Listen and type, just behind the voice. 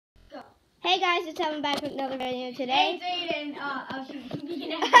guys, it's Evan back with another video today. Hey, Zayden.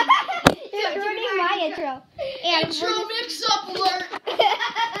 You're ruining my intro. And Intro mix-up alert.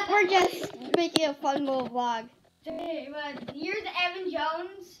 we're just making a fun little vlog. Hey, but here's Evan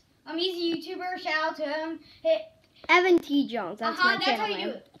Jones. He's a YouTuber. Shout out to him. Evan T. Jones. That's my That's channel how you do name.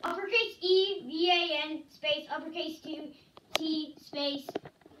 it. Uppercase E V-A-N space uppercase T space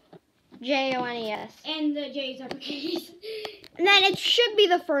Jones. and the J is uppercase. And then it should be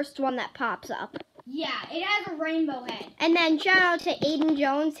the first one that pops up. Yeah, it has a rainbow head. And then shout out to Aiden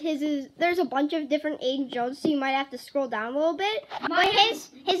Jones. There's a bunch of different Aiden Jones, so you might have to scroll down a little bit. But his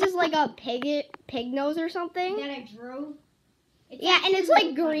is like a pig nose or something. That I drew. Yeah, and it's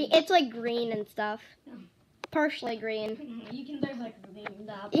like green. It's like green and stuff. Partially green. You can there's like a name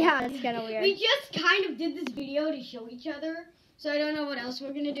that. Yeah, it's kind of weird. We just kind of did this video to show each other, so I don't know what else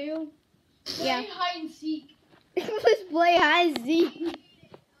we're gonna do. Yeah. Play hide and seek. Let's play hide and seek.